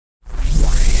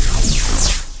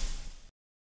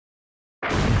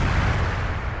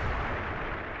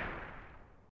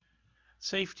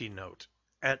Safety note: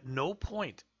 at no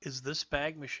point is this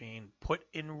bag machine put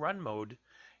in run mode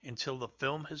until the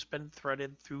film has been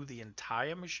threaded through the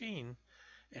entire machine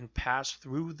and passed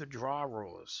through the draw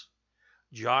rollers.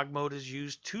 Jog mode is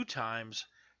used 2 times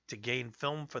to gain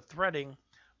film for threading,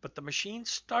 but the machine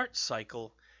start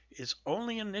cycle is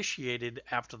only initiated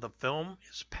after the film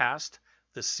is past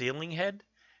the sealing head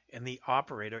and the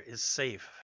operator is safe.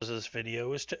 This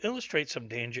video is to illustrate some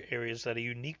danger areas that are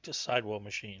unique to sidewall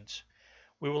machines.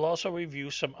 We will also review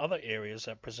some other areas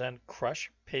that present crush,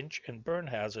 pinch, and burn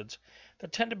hazards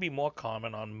that tend to be more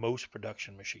common on most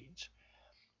production machines.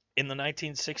 In the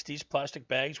 1960s, plastic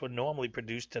bags were normally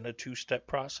produced in a 2-step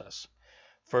process.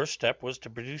 First step was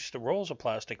to produce the rolls of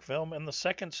plastic film, and the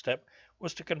second step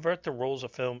was to convert the rolls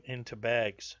of film into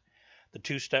bags. The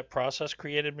 2-step process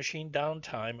created machine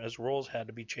downtime as rolls had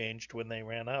to be changed when they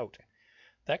ran out.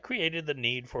 That created the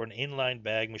need for an inline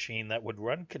bag machine that would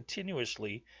run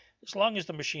continuously as long as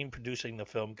the machine producing the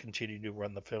film continued to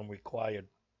run the film required.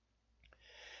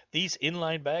 These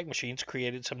inline bag machines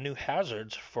created some new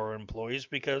hazards for employees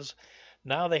because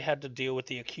now they had to deal with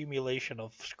the accumulation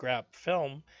of scrap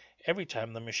film every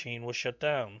time the machine was shut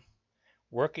down.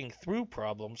 Working through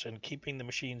problems and keeping the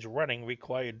machines running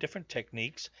required different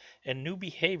techniques and new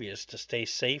behaviors to stay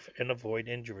safe and avoid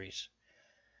injuries.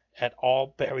 At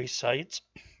all Berry sites,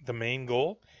 the main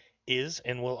goal is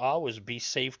and will always be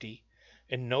safety,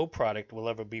 and no product will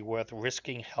ever be worth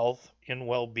risking health and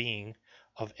well-being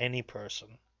of any person.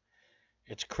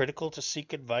 It's critical to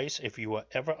seek advice if you are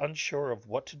ever unsure of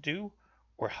what to do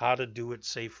or how to do it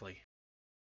safely.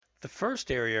 The first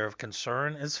area of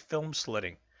concern is film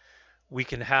slitting. We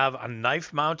can have a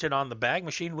knife mounted on the bag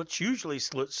machine, which usually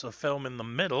slits the film in the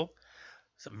middle.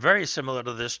 It's very similar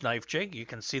to this knife jig. You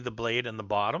can see the blade in the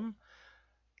bottom.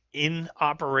 In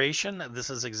operation, this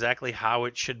is exactly how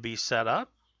it should be set up.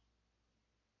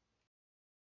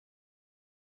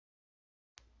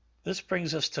 This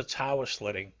brings us to tower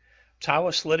slitting.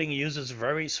 Tower slitting uses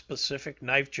very specific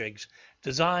knife jigs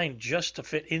designed just to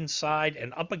fit inside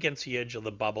and up against the edge of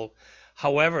the bubble.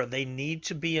 However, they need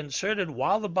to be inserted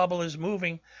while the bubble is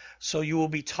moving, so you will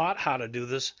be taught how to do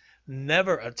this.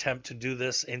 Never attempt to do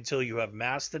this until you have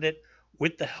mastered it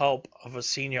with the help of a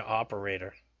senior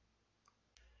operator.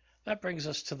 That brings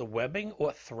us to the webbing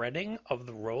or threading of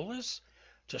the rollers.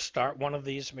 To start one of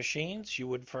these machines, you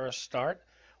would first start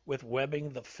with webbing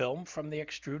the film from the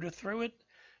extruder through it.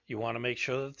 You want to make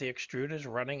sure that the extruder is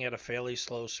running at a fairly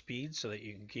slow speed so that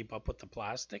you can keep up with the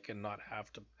plastic and not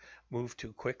have to move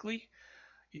too quickly.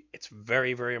 It's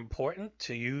very, very important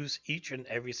to use each and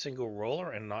every single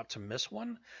roller and not to miss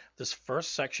one. This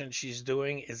first section she's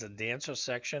doing is a dancer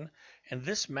section, and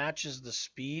this matches the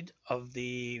speed of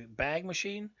the bag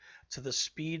machine to the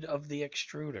speed of the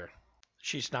extruder.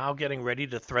 She's now getting ready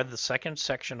to thread the second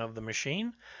section of the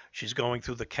machine. She's going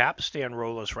through the capstan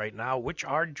rollers right now, which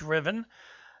are driven.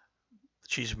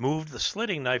 She's moved the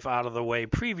slitting knife out of the way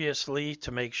previously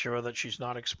to make sure that she's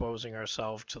not exposing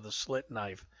herself to the slit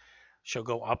knife. She'll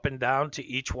go up and down to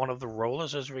each one of the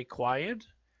rollers as required.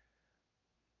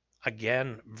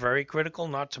 Again, very critical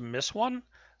not to miss one,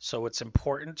 so it's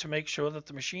important to make sure that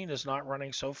the machine is not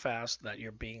running so fast that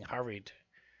you're being hurried.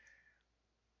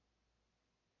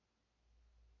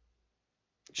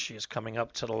 She is coming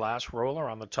up to the last roller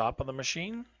on the top of the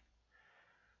machine.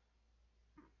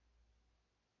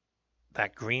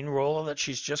 That green roller that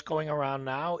she's just going around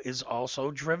now is also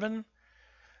driven.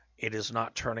 It is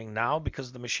not turning now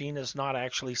because the machine is not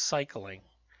actually cycling.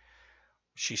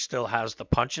 She still has the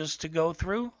punches to go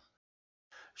through.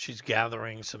 She's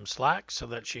gathering some slack so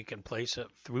that she can place it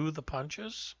through the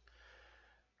punches.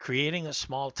 Creating a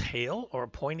small tail or a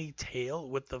pointy tail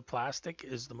with the plastic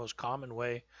is the most common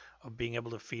way of being able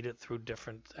to feed it through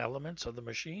different elements of the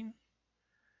machine.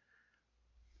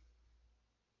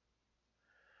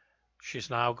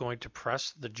 She's now going to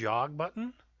press the jog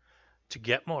button to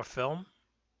get more film.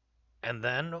 And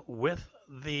then with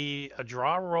the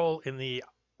draw roll in the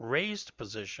raised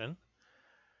position,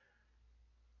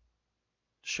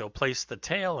 she'll place the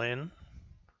tail in,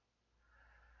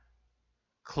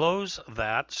 close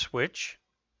that switch,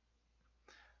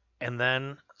 and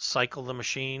then cycle the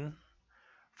machine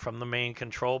from the main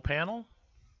control panel,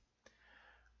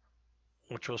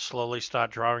 which will slowly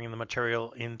start drawing the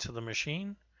material into the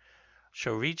machine.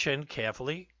 She'll reach in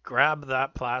carefully, grab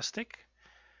that plastic,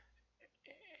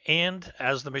 and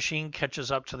as the machine catches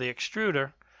up to the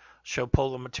extruder, she'll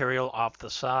pull the material off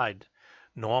the side.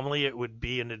 Normally, it would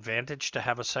be an advantage to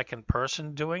have a second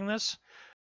person doing this.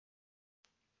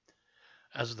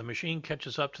 As the machine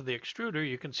catches up to the extruder,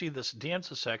 you can see this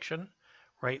dancer section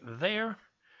right there.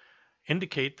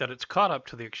 Indicate that it's caught up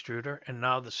to the extruder, and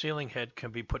now the sealing head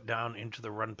can be put down into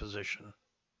the run position.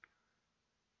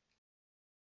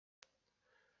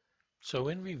 So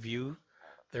in review,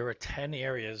 there are 10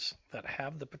 areas that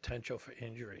have the potential for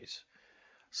injuries.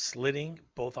 Slitting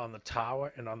both on the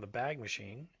tower and on the bag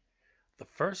machine, the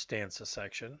first dancer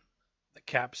section, the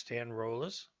capstan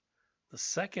rollers, the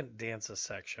second dancer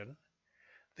section,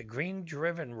 the green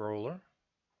driven roller,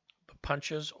 the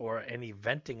punches or any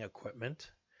venting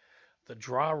equipment, the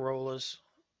draw rollers,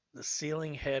 the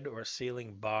sealing head or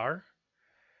sealing bar,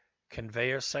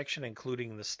 conveyor section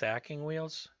including the stacking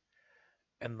wheels,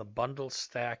 and the bundle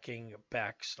stacking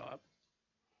backstop.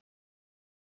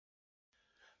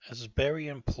 As Berry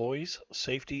employees,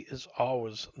 safety is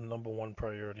always #1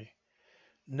 priority.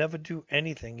 Never do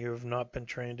anything you have not been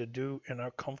trained to do and are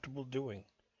comfortable doing.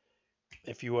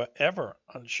 If you are ever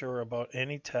unsure about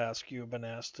any task you have been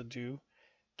asked to do,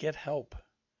 get help.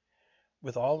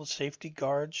 With all the safety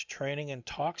guards, training, and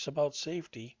talks about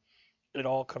safety, it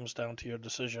all comes down to your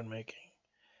decision making.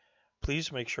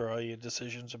 Please make sure all your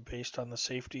decisions are based on the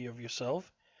safety of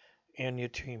yourself and your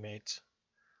teammates.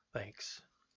 Thanks.